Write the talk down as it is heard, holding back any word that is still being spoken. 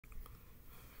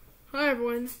Hi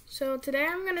everyone, so today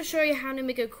I'm going to show you how to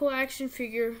make a cool action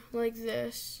figure like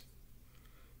this.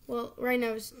 Well, right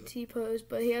now it's T-pose,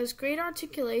 but he has great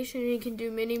articulation and he can do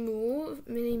many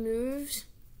moves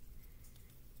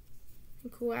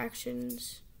and cool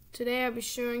actions. Today I'll be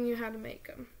showing you how to make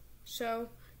them. So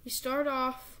you start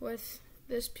off with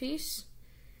this piece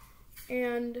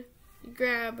and you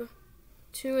grab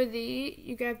two of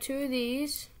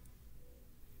these,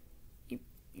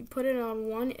 you put it on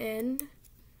one end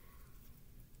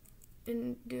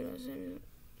and do this.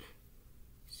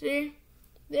 See?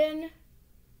 Then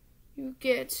you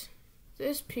get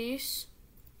this piece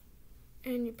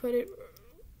and you put it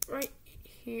right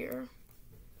here.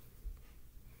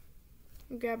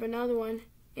 You grab another one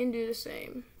and do the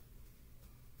same.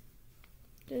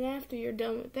 Then after you're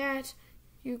done with that,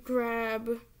 you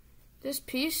grab this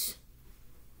piece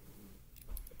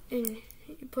and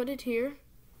you put it here.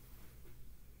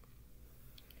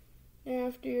 And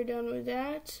after you're done with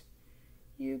that,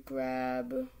 you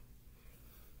grab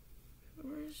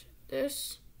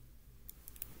this.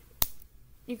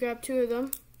 You grab two of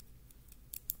them.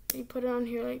 And you put it on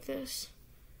here like this.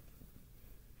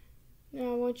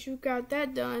 Now once you got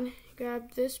that done, you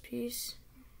grab this piece.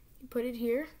 You put it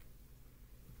here.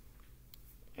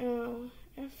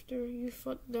 After you're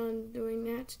done doing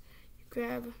that,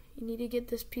 you need to get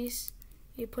this piece.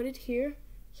 You put it here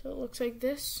so it looks like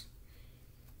this.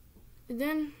 And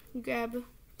then you grab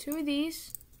two of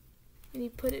these and you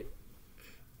put it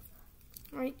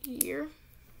right here.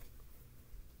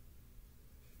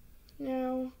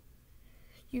 Now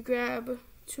you grab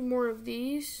two more of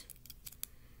these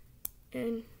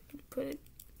and you put it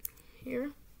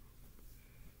here.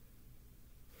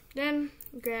 Then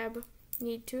you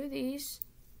need two of these,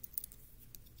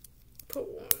 put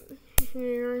one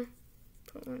here,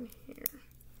 put one here.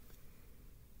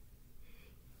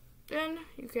 Then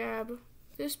you grab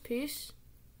this piece,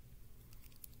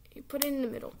 you put it in the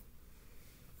middle.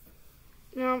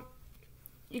 Now,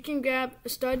 you can grab a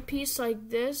stud piece like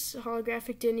this,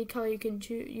 holographic to any color. You can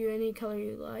choose any color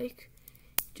you like.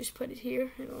 Just put it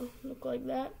here, it'll look like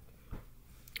that.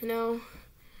 Now,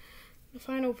 the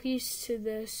final piece to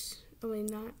this,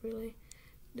 not really,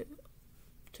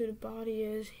 to the body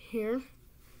is here.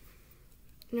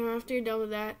 Now, after you're done with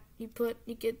that, you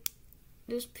get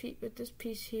this piece with this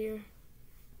piece here.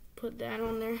 Put that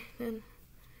on there, then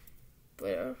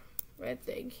put a red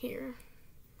thing here.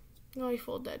 Now you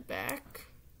fold that back.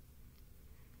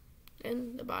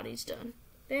 Then the body's done.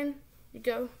 Then you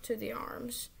go to the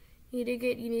arms. You need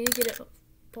to get a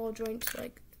ball joint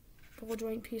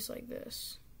piece like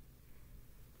this.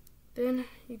 Then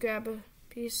you grab a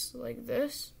piece like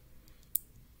this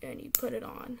and you put it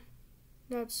on.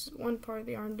 That's one part of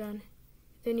the arm done.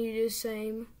 Then you do the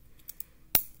same.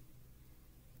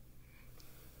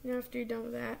 And after you're done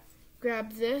with that,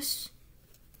 grab this.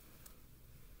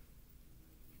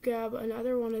 Grab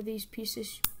another one of these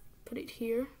pieces, put it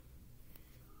here.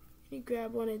 You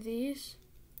grab one of these,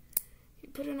 you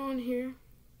put it on here,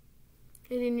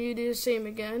 and then you do the same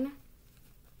again.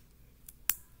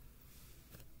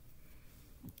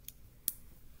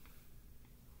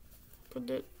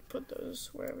 Put those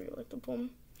wherever you like to put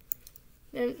them.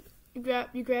 Then you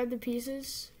grab the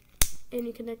pieces and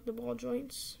you connect the ball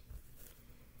joints.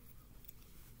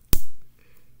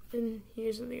 And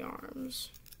here's the arms.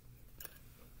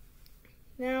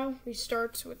 Now we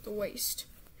start with the waist.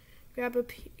 Grab a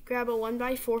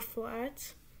 1x4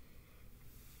 flat,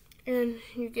 and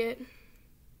you get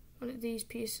one of these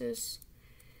pieces.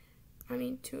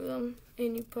 Two of them,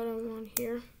 and you put them on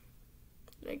here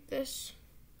like this.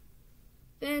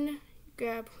 Then you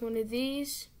grab one of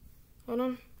these.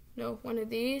 One of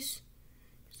these,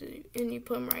 and you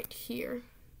put them right here.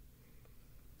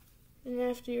 And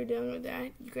after you're done with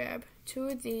that, you grab two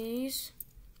of these,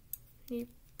 and you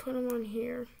put them on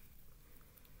here.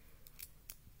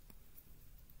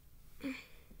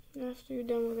 And after you're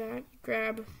done with that, you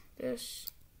grab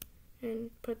this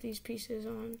and put these pieces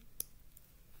on.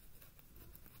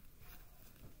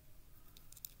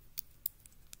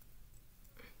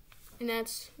 And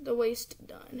that's the waist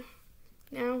done.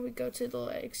 Now we go to the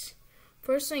legs.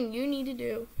 First thing you need to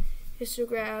do is to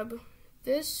grab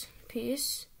this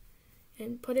piece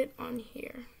and put it on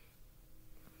here.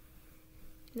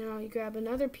 Now you grab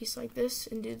another piece like this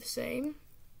and do the same.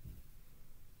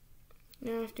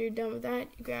 Now after you're done with that,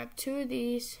 you grab two of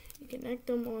these, you connect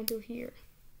them onto here.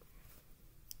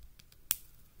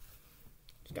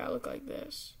 It's gotta look like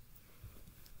this.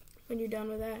 When you're done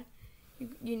with that,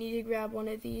 you need to grab one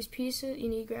of these pieces, you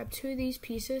need to grab two of these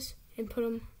pieces and put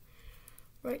them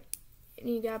right, and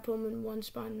you gotta put them in one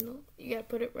spot. You gotta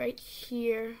put it right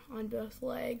here on both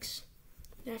legs.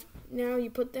 Now you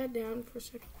put that down for a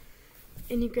second,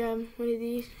 and you grab one of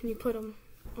these and you put them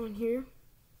on here,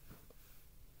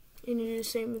 and you do the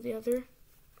same with the other.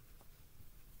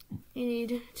 You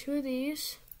need 2 of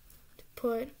these to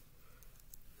put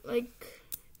like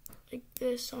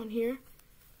this on here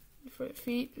for the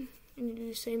feet, and you do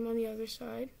the same on the other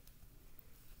side.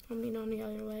 On the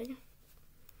other leg.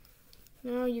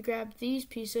 Now you grab these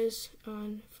pieces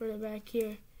on for the back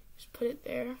here. Just put it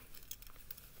there.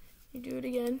 You do it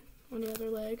again on the other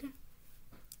leg.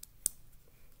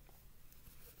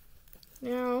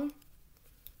 Now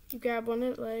you grab one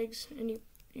of the legs and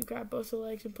you grab both the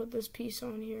legs and put this piece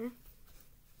on here.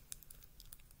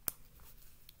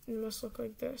 It must look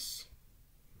like this.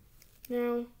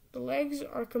 Now the legs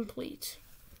are complete,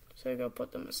 so I go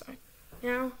put them aside.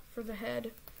 Now for the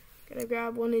head, gotta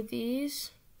grab one of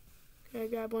these. Gotta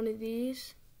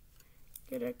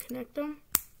connect them.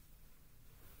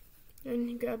 Then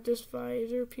you grab this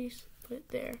visor piece, put it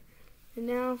there. And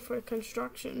now for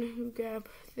construction, you grab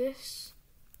this,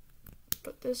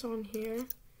 put this on here,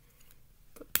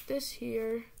 put this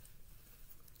here,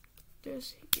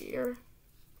 this here.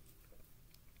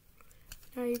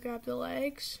 Now you grab the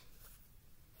legs.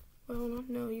 Well,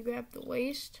 no, you grab the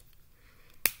waist,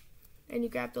 and you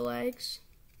grab the legs.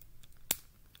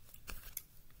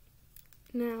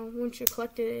 Now, once you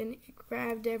collected it and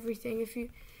grabbed everything, if you,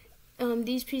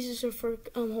 these pieces are for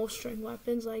holstering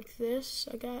weapons like this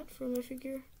I got for my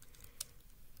figure.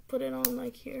 Put it on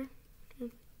like here.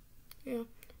 Yeah.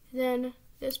 Then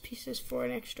this piece is for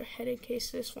an extra head in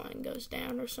case this one goes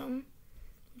down or something,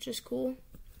 which is cool.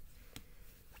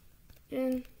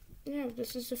 And yeah,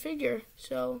 this is the figure.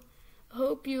 So I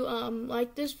hope you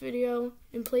like this video,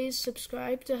 and please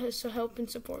subscribe to help and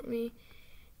support me.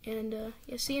 And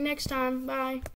yeah, see you next time. Bye.